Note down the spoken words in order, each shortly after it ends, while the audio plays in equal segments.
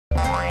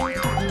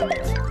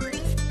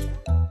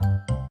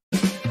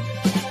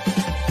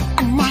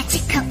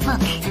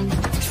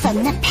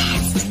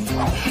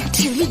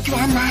Trulli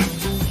Grandma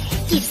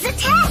gives a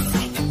test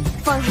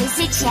for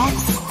wizard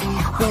chefs.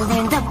 We'll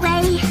learn the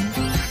way,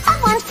 a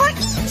one for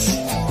each,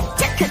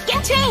 to cook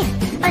and train.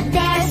 But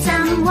there's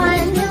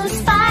someone who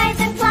spies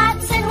and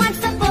plots and wants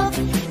the book.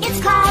 It's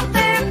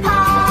Copper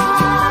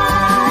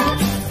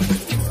Pot.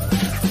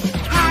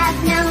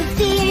 Have no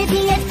fear,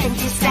 the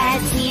adventure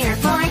spreads here.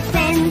 Four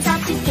friends all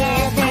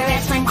together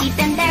as one deep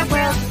in their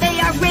world.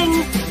 They are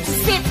Ring,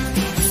 Zip,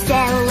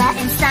 Stella,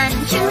 and Sun.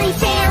 Trulli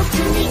Tales,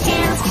 Trulli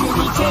Tales,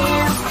 Trulli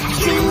Tales,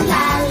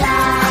 True-la-la.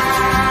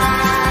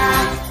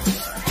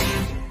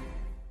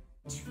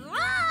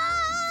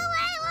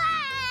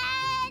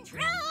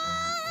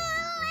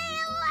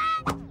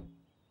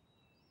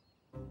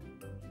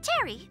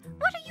 Terry,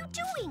 what are you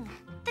doing?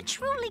 The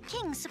Trulli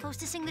King's supposed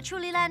to sing the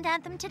Trulli Land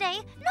anthem today,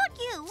 not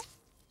you.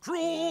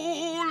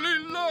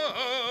 Trulli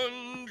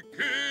Land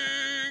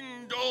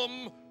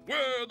Kingdom,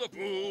 where the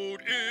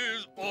food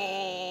is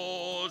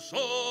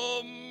awesome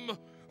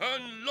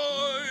and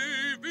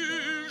life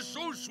is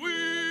so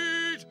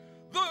sweet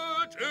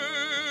that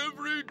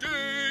every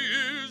day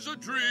is a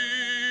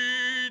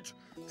treat.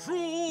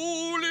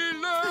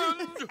 Trulli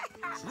Land,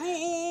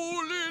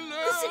 Trulli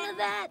Land. Listen to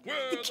that!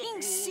 The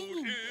king's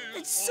singing.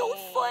 It's so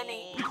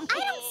funny. I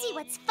don't see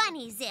what's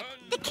funny, Zip.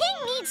 The king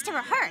needs to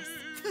rehearse.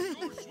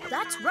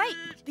 That's right,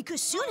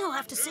 because soon he'll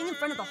have to sing in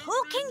front of the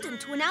whole kingdom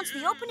to announce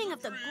the opening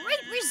of the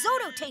great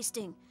risotto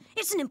tasting.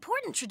 It's an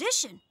important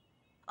tradition.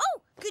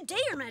 Oh, good day,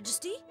 Your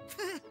Majesty.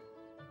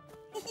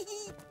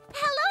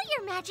 Hello,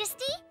 Your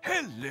Majesty.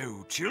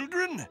 Hello,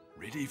 children.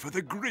 Ready for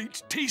the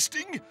great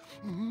tasting?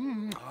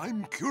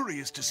 I'm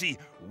curious to see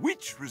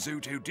which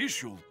risotto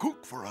dish you'll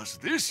cook for us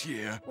this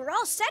year. We're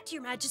all set,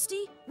 Your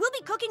Majesty. We'll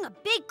be cooking a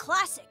big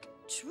classic,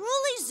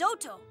 Trulli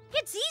Zotto.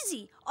 It's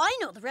easy. I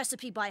know the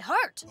recipe by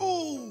heart.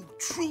 Oh,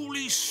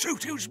 Trulli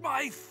Soto's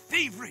my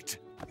favorite.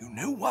 You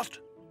know what?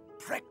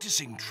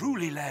 Practicing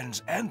Trulli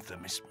Land's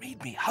anthem has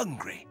made me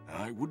hungry.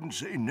 I wouldn't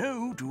say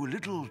no to a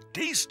little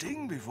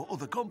tasting before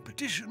the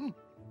competition.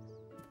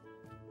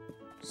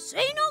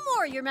 Say no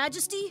more, Your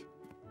Majesty.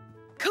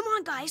 Come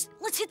on, guys.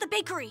 Let's hit the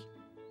bakery.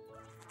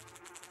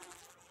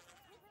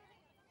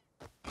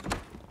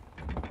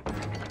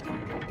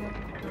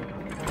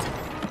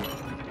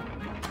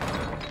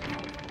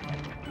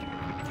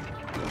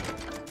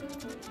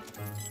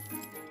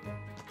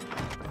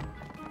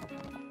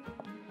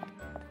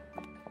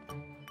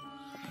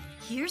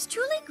 Here's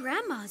Trulli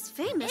Grandma's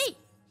famous. Hey,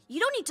 you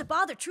don't need to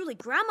bother Trulli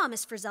Grandma,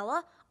 Miss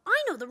Frizella.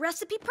 I know the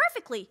recipe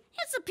perfectly.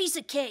 It's a piece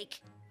of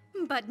cake.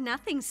 But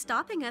nothing's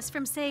stopping us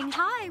from saying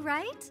hi,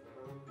 right?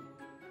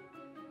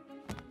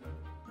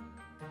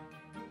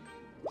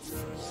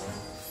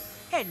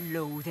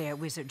 Hello there,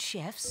 wizard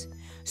chefs.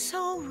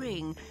 So,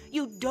 Ring,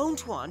 you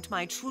don't want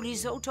my Trulli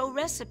Zotto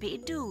recipe,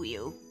 do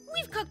you?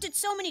 We've cooked it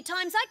so many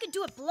times I could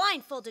do it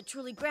blindfolded,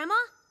 Trulli Grandma.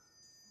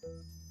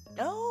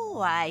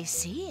 Oh, I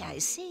see.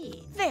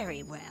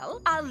 Very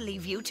well, I'll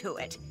leave you to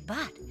it.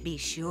 But be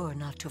sure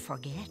not to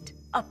forget,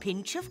 a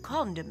pinch of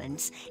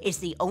condiments is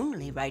the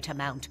only right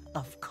amount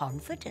of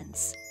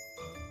confidence.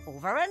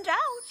 Over and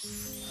out.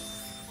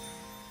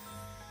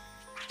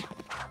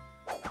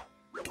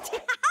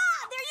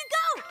 There you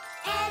go!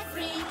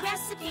 Every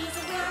recipe's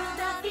a world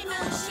of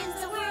emotions,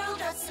 a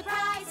world of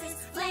surprises,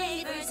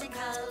 flavors and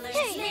colors.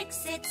 Hey.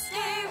 Mix it,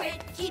 stir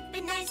it, keep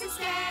it nice and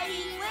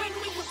steady. When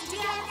we cook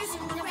together,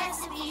 soon the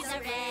recipes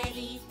are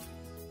ready.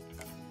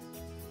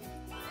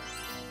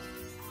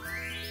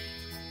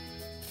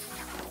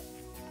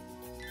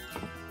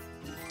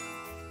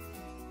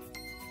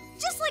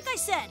 Just like I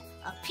said,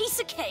 a piece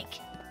of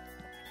cake.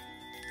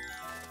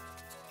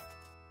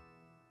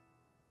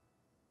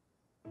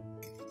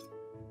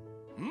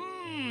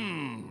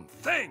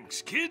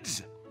 Thanks,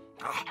 kids.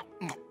 Huh?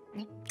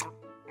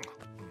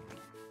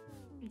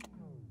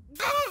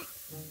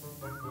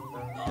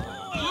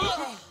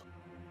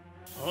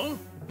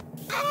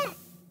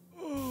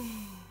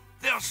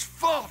 There's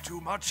far too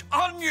much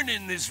onion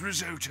in this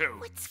risotto.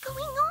 What's going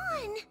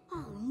on?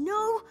 Oh,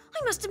 no.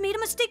 I must have made a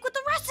mistake with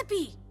the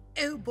recipe.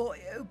 Oh boy,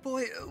 oh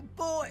boy, oh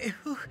boy.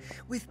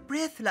 With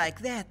breath like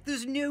that,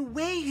 there's no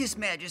way His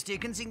Majesty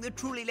can sing the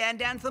Trulli Land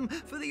anthem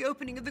for the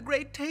opening of the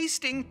great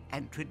tasting.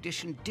 And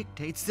tradition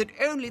dictates that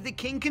only the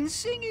king can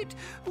sing it.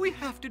 We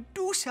have to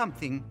do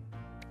something.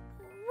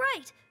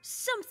 Right,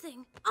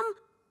 something.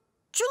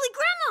 Trulli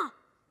Grandma!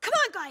 Come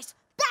on, guys,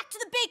 back to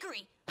the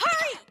bakery.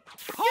 Hurry!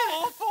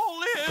 Awful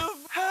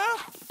live!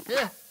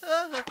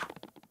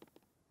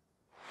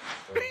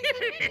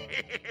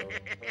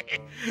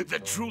 The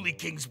Trulli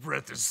King's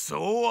breath is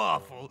so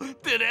awful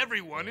that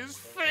everyone is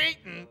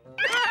fainting.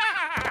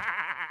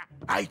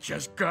 I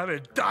just got a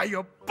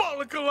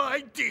diabolical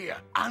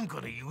idea. I'm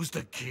gonna use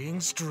the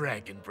King's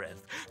dragon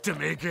breath to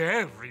make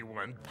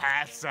everyone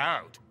pass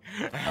out.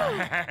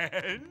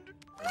 And...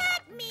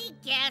 Let me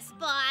guess,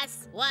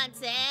 boss.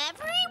 Once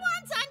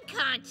everyone's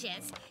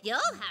unconscious,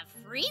 you'll have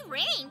free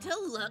reign to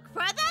look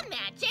for the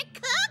magic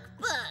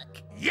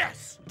cookbook.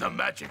 yes, the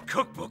magic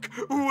cookbook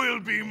will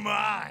be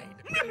mine.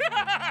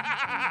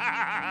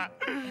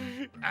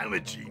 I'm a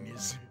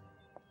genius.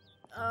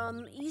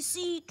 You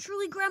see,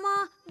 truly,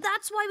 Grandma,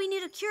 that's why we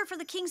need a cure for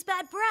the king's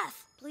bad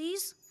breath.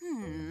 Please?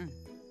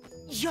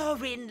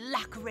 You're in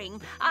luck,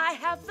 Ring. I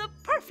have the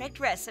perfect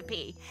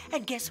recipe.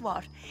 And guess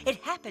what? It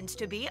happens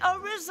to be a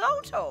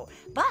risotto,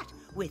 but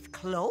with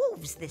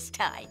cloves this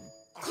time.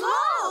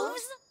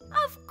 Cloves?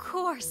 Of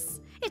course.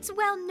 It's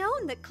well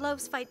known that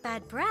cloves fight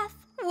bad breath.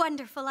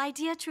 Wonderful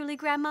idea, truly,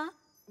 Grandma.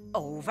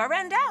 Over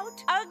and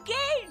out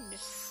again.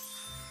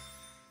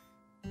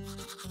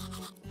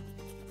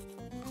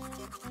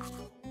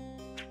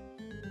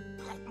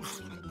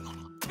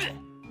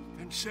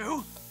 And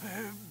so,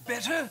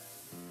 better?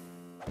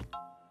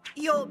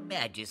 Your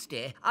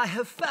Majesty, I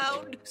have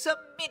found some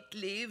mint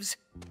leaves.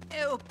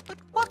 Oh, but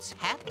what's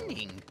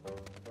happening?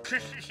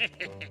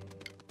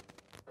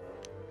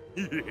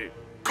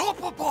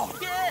 Copperpot!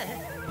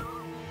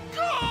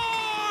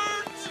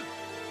 Guards!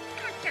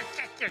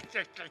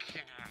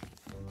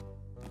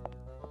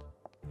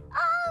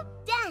 All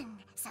done.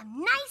 Some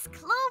nice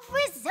clove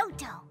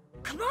risotto.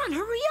 Come on,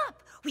 hurry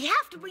up. We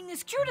have to bring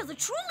this cure to the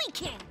Trulli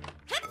King.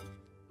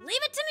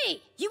 Leave it to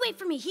me. You wait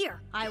for me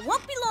here. I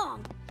won't be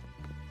long.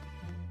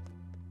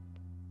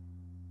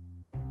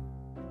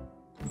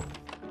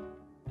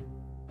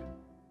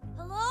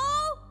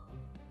 Hello?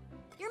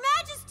 Your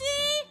Majesty,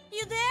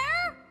 you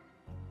there?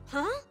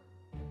 Huh?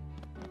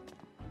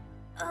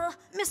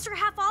 Mr.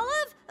 Half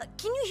Olive,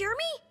 can you hear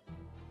me?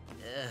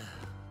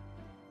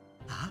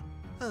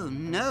 Oh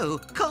no,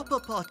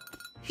 Copperpot!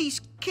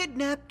 He's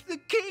kidnapped the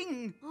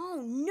king!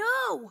 Oh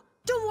no!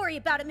 Don't worry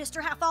about it,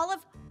 Mr. Half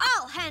Olive.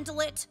 I'll handle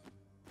it.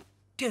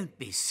 Don't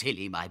be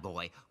silly, my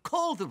boy.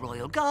 Call the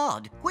Royal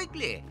Guard,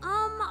 quickly.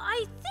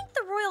 I think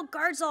the Royal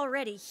Guard's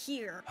already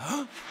here.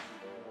 Huh?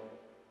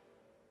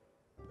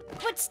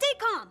 But stay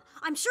calm.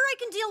 I'm sure I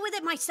can deal with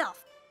it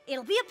myself.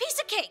 It'll be a piece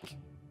of cake.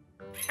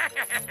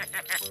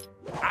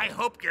 I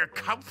hope you're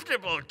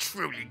comfortable,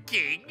 Trulli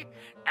King.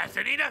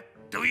 S1E3,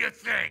 do your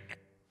thing.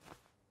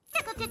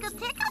 Tickle, tickle,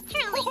 tickle,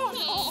 Trulli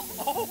King.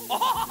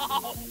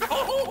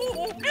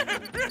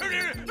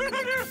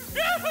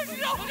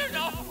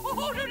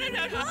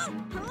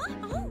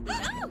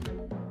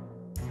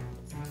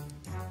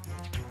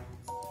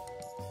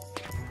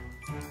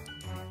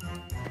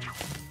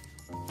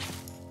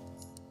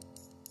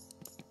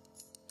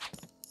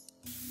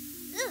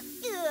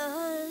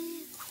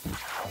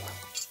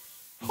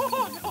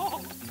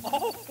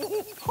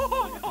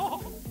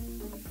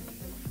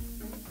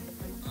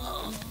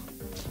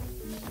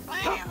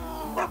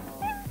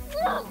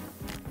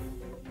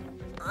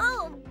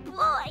 Oh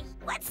boy,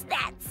 what's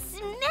that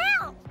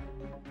smell?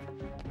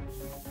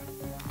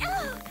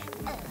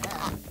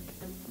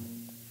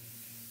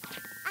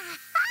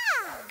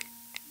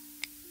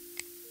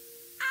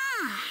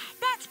 Aha!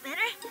 That's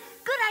better.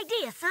 Good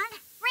idea, son.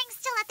 Ring's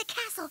still at the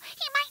castle.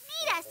 He might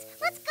need us.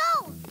 Let's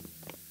go.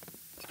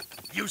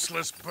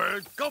 Useless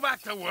bird, go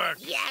back to work.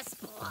 Yes,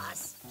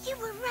 boss. You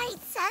were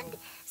right, son.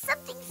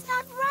 Something's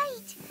not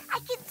right. I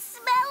can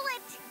smell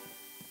it.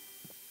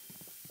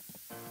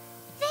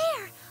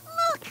 There,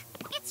 look.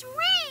 It's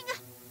Ring.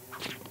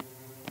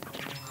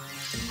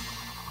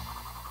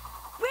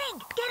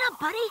 Ring, get up,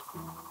 buddy.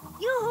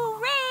 Yoo-hoo,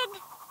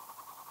 Ring.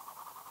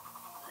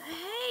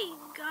 Hey,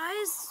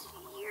 guys,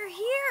 you're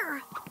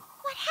here.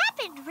 What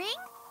happened, Ring?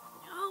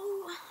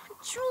 Oh,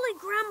 truly,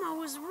 Grandma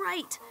was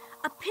right.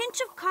 A pinch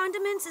of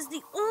condiments is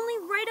the only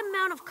right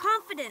amount of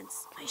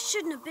confidence. I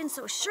shouldn't have been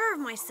so sure of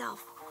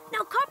myself. Now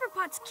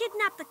Copperpot's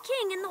kidnapped the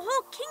king and the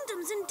whole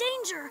kingdom's in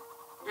danger.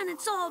 And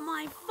it's all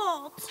my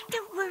fault.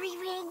 Don't worry,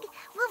 Ring.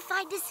 We'll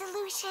find a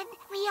solution.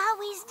 We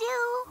always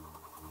do.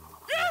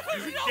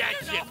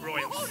 That's it,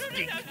 Royal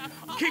Stink.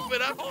 Keep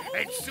it up,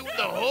 and soon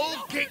the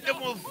whole kingdom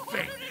will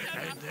fade.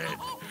 And then,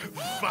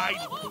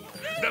 finally,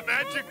 the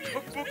magic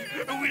cookbook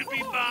will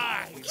be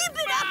mine. Keep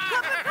it up,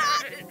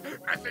 Copperpot!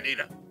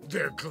 S1E3,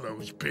 their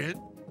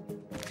clothespin.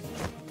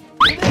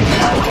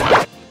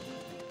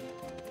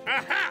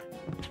 Aha!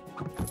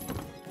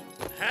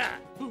 Ha!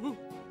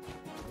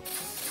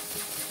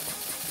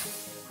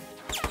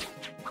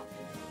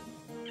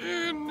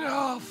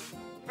 Enough!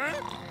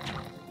 Huh?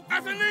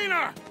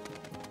 S1E3!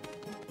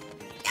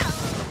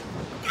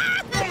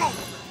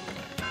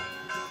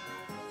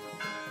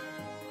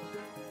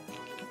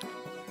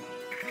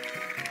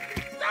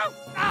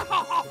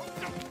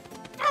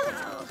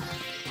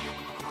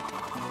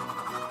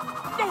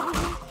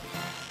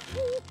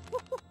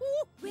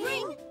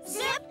 Ring,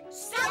 Zip,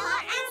 Stella,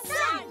 and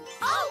Sun.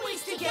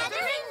 Always together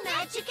in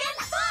magic and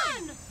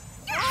fun.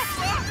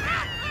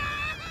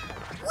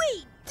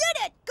 We did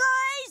it,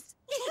 guys!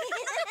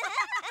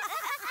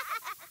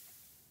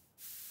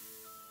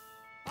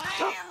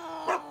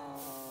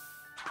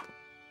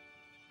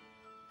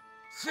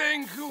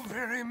 Thank you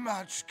very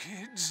much,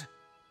 kids.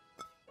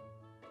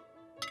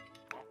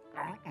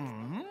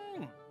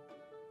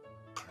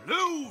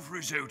 Clove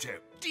risotto.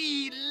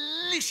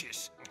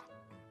 Delicious.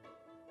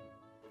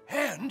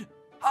 And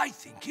I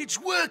think it's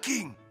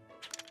working.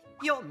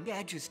 Your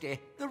Majesty,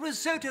 the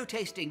risotto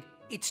tasting.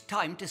 It's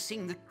time to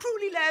sing the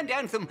Trulli Land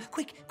anthem.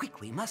 Quick,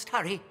 quick, we must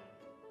hurry.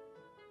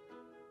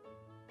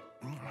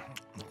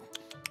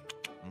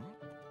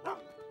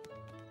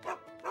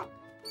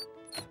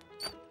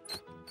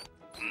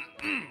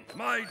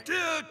 My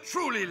dear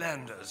Trulli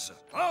Landers,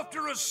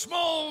 after a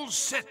small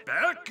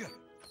setback,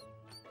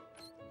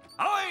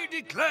 I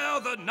declare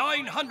the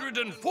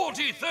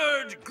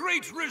 943rd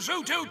Great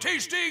Risotto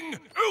Tasting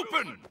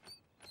open!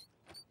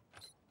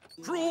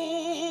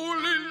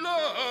 Trulli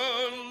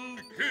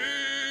Land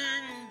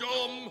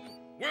Kingdom,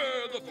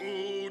 where the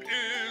food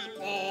is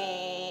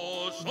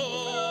awesome.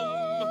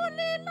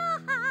 Trulli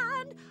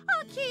Land,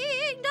 a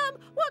kingdom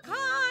where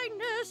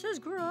kindness is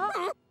great.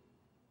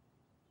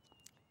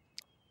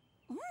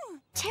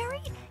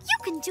 Terry, you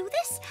can do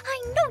this.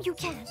 I know you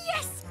can.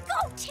 Yes,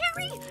 go,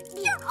 Terry!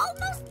 You're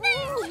almost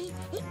there!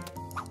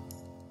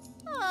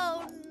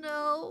 Oh,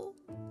 no.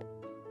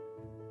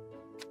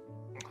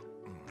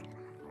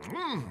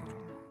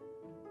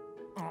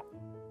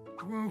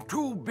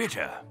 Too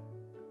bitter.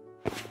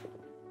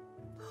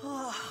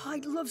 Oh,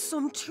 I'd love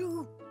some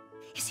too.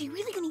 Is he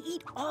really going to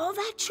eat all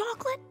that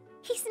chocolate?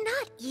 He's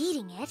not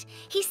eating it.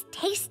 He's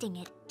tasting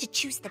it to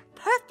choose the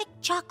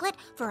perfect chocolate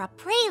for a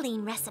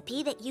praline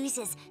recipe that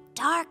uses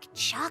dark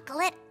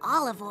chocolate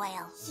olive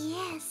oil.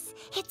 Yes,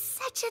 it's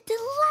such a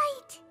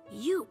delight.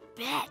 You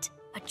bet.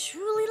 A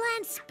Trulli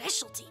Land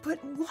specialty.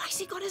 But why's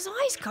he got his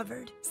eyes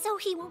covered? So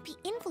he won't be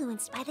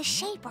influenced by the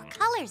shape or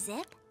color,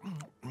 Zip.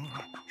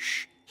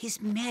 Shh.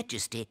 His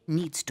Majesty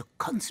needs to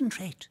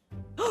concentrate.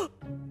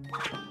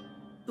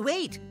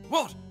 Wait,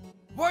 What?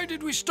 Why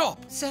did we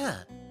stop?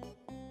 sir.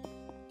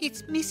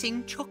 It's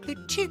missing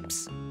chocolate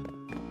chips.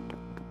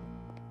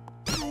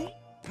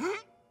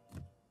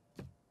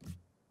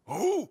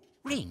 Oh,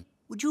 Rain,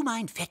 would you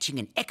mind fetching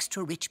an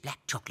extra rich black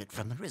chocolate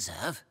from the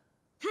reserve?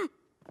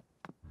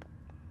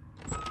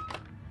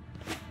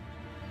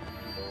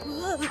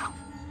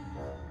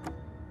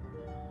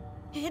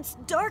 It's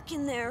dark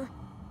in there.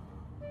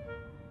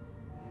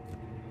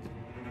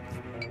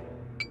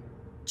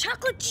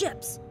 Chocolate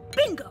chips.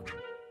 Bingo.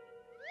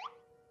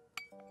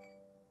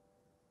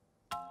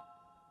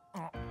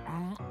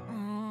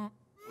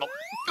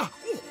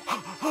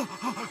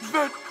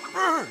 that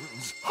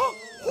burns!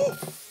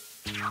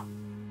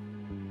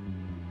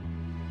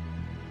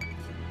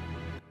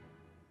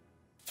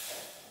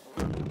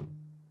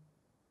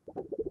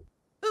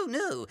 Oh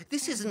no,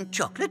 this isn't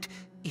chocolate.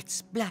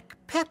 It's black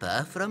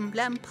pepper from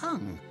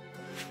Lampung.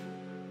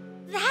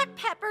 That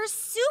pepper's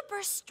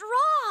super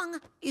strong.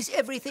 Is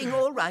everything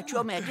all right,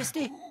 Your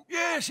Majesty?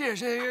 Yes,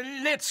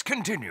 let's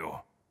continue.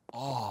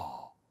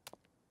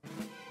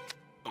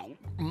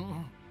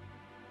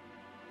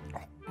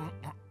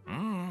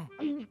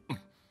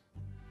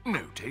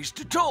 No taste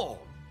at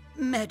all.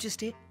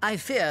 Majesty, I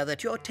fear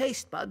that your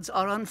taste buds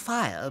are on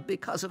fire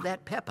because of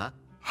that pepper.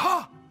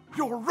 Ha!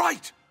 You're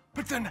right!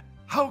 But then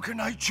how can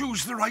I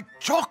choose the right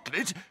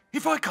chocolate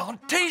if I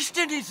can't taste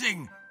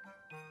anything?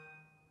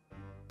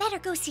 Better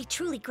go see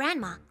Trulli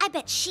Grandma. I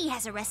bet she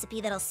has a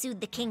recipe that'll soothe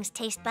the king's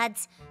taste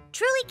buds.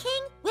 Trulli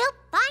King, we'll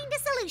find a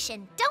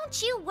solution.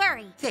 Don't you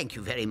worry. Thank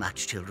you very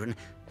much, children.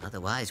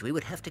 Otherwise, we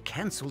would have to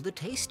cancel the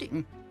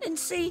tasting. And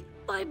say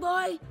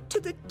bye-bye to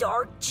the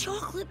dark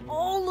chocolate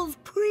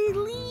olive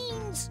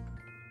pralines.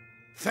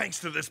 Thanks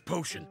to this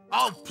potion,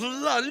 I'll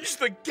plunge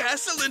the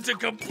castle into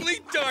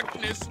complete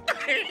darkness.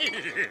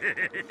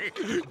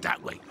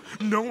 That way,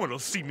 no one will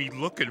see me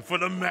looking for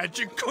the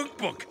magic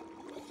cookbook.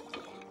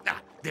 Ah,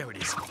 there it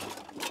is.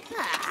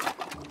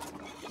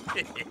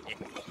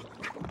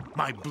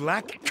 My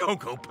black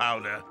cocoa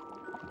powder.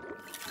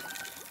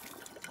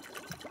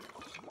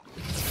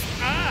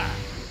 Ah!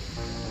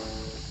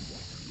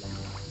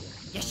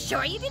 You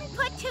sure you didn't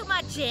put too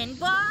much in,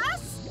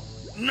 boss?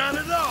 None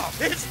at all.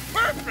 It's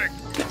perfect.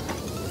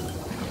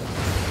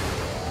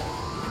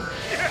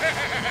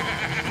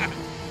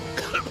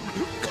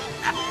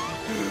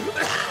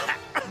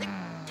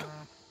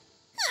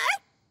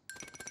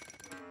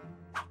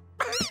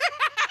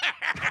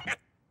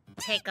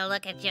 Take a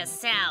look at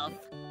yourself.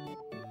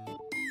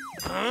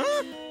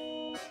 Huh?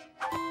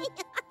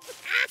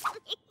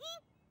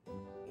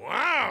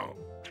 Wow!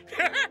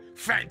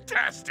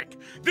 Fantastic!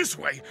 This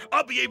way,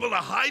 I'll be able to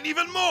hide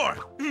even more!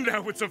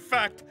 Now it's a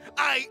fact,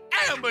 I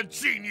am a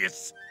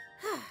genius!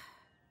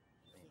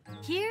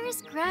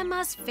 Here's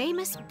Grandma's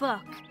famous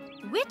book.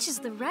 Which is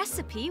the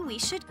recipe we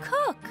should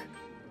cook?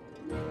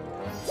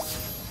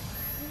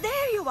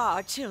 There you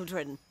are,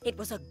 children. It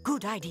was a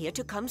good idea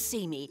to come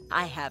see me.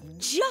 I have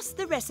just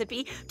the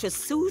recipe to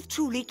soothe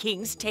Trulli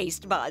King's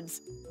taste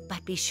buds.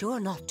 But be sure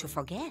not to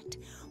forget,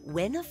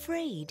 when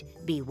afraid,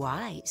 be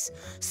wise.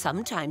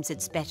 Sometimes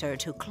it's better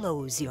to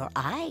close your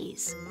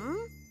eyes.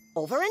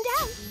 Over and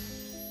out.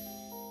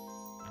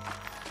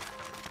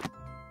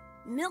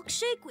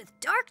 Milkshake with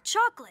dark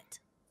chocolate.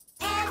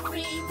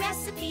 Every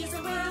recipe's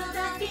a world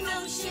of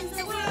emotions,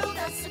 a world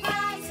of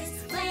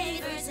surprises,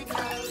 flavors and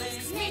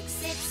colors.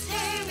 Mix it,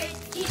 stir it,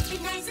 keep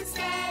it nice and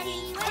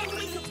steady. When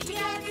we cook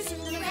together,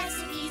 soon the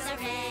recipes are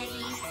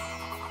ready.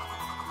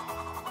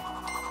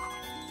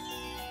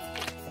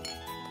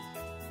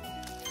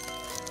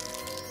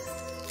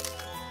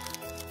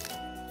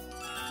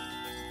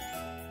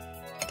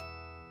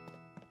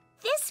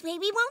 This way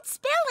we won't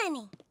spill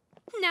any.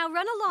 Now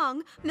run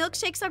along.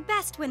 Milkshakes are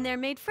best when they're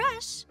made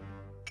fresh.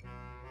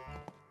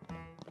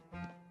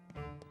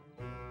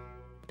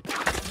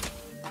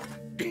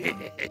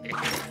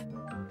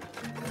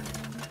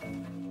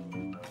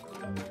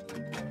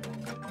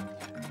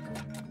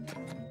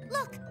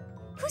 Look,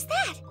 who's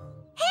that?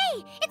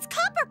 Hey, it's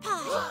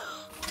Copperpot!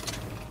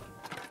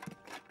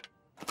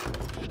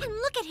 And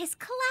look at his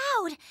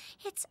cloud.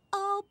 It's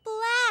all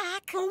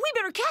black. Well, we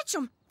better catch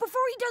him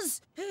before he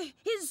does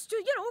his,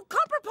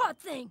 Copperpot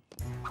thing.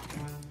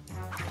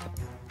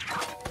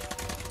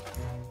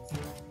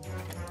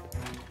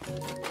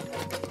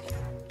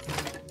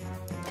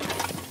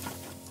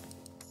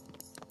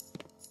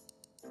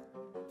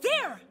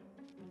 There!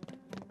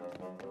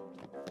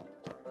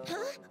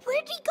 Huh?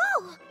 Where'd he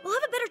go? We'll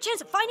have a better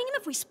chance of finding him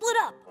if we split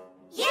up.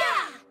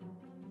 Yeah!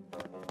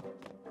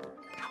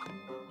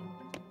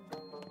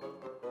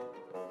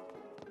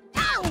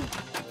 Ow!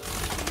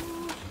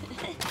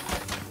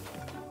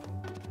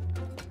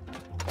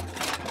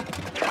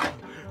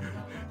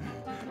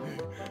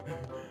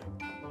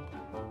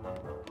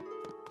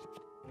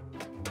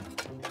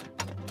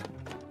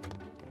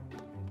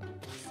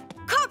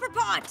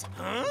 Copperpot!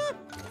 Huh?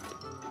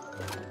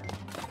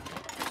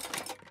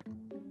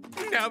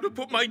 Now to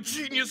put my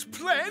genius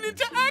plan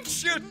into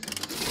action!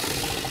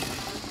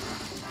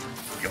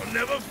 You'll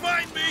never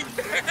find me!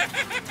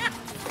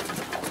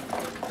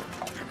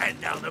 And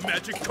now the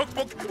magic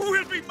cookbook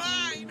will be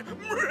mine!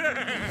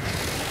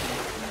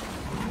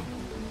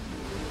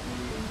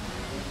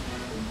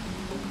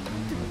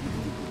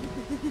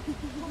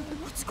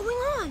 What's going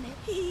on?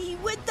 He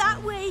went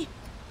that way.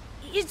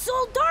 It's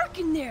all dark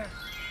in there.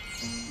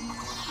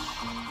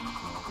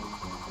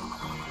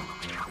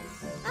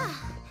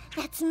 Ah,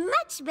 that's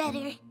much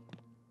better.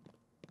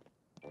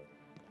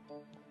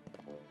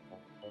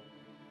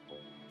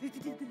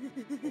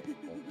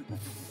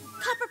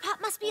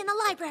 Copperpot must be in the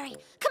library.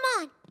 Come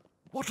on.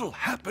 What'll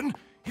happen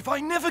if I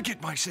never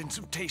get my sense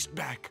of taste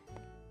back?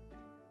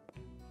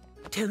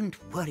 Don't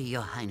worry,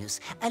 Your Highness.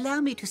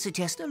 Allow me to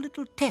suggest a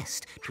little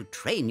test to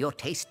train your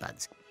taste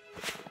buds.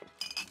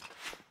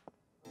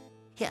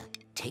 Here,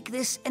 take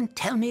this and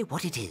tell me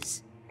what it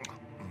is.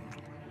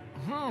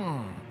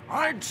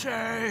 I'd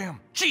say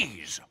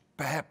cheese.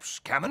 Perhaps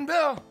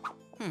camembert?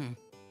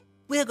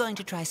 We're going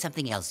to try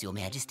something else, Your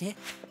Majesty.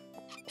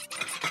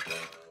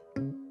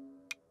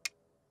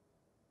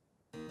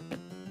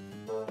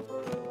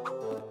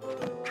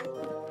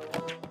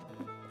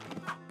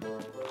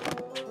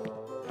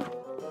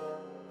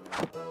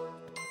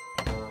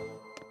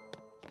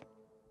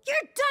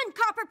 You're done,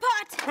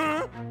 Copperpot!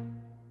 Huh?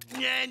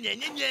 Nya, nya,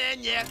 nya, nya,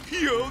 nya.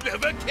 You'll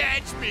never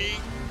catch me!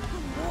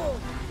 Whoa.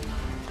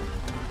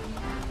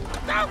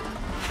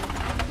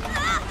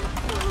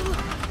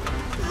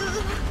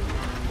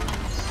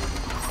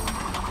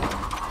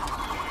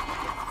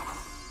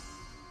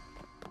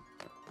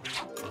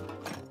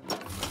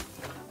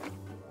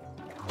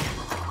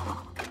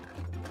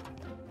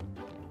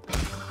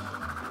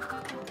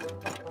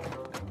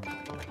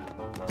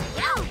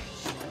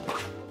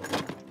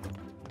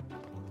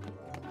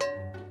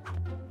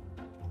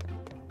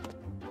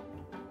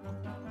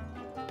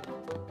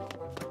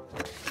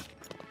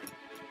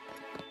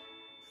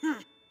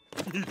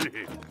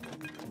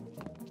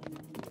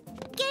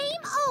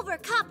 Game over,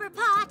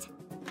 Copperpot.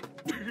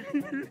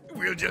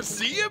 We'll just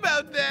see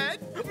about that.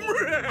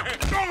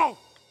 Oh!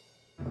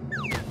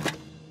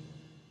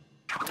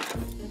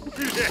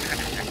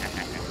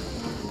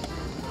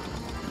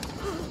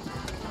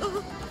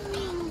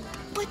 Ring,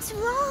 what's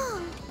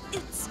wrong?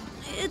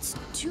 It's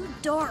too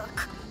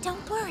dark.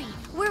 Don't worry,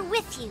 we're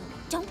with you.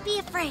 Don't be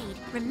afraid.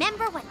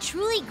 Remember what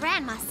Trulli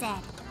Grandma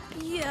said.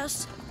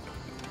 Yes.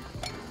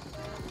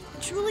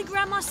 Trulli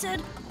Grandma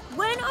said,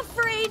 when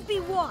afraid, be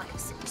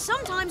wise.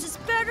 Sometimes it's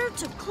better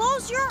to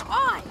close your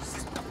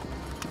eyes.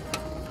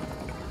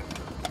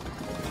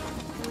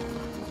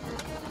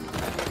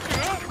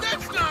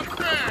 That's not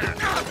fair!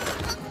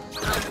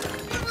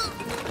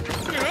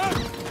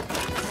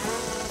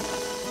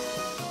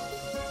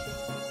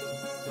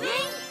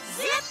 Ring,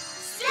 Zip,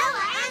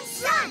 Stella, and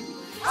Sun.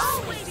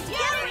 Always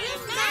together in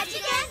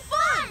magic and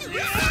fun.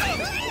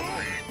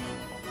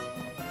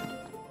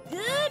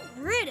 Good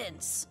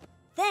riddance.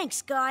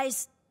 Thanks,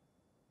 guys.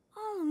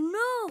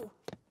 Oh, no.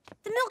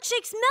 The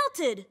milkshake's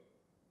melted.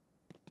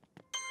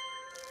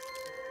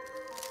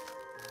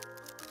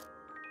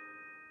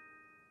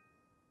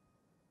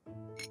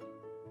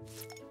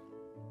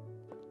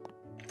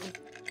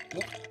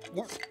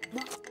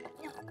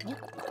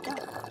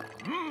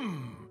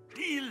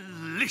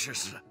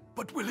 Delicious.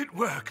 But will it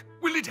work?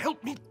 Will it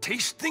help me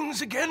taste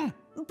things again?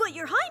 But,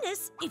 Your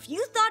Highness, if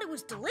you thought it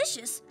was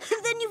delicious,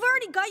 then you've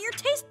already got your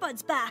taste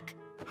buds back.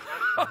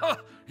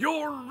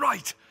 You're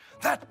right.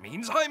 That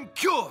means I'm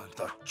cured.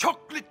 The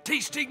chocolate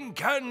tasting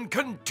can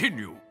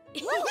continue.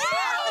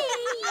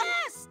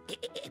 Yes!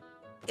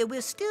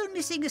 We're still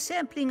missing a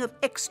sampling of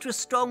extra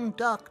strong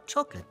dark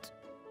chocolate.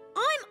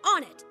 I'm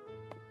on it.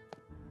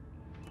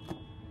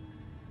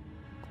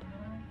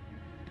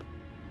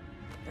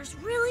 There's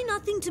really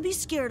nothing to be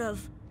scared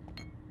of.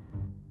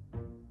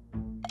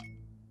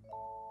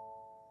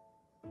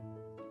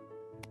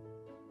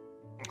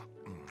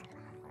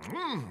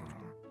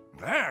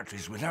 That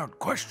is without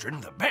question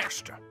the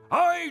best.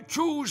 I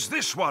choose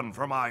this one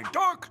for my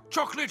dark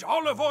chocolate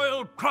olive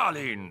oil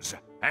pralines.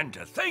 And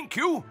to thank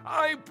you,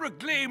 I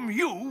proclaim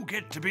you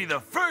get to be the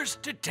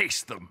first to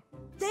taste them.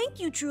 Thank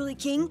you, Trulli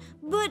King,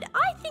 but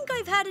I think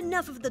I've had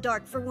enough of the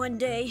dark for one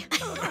day.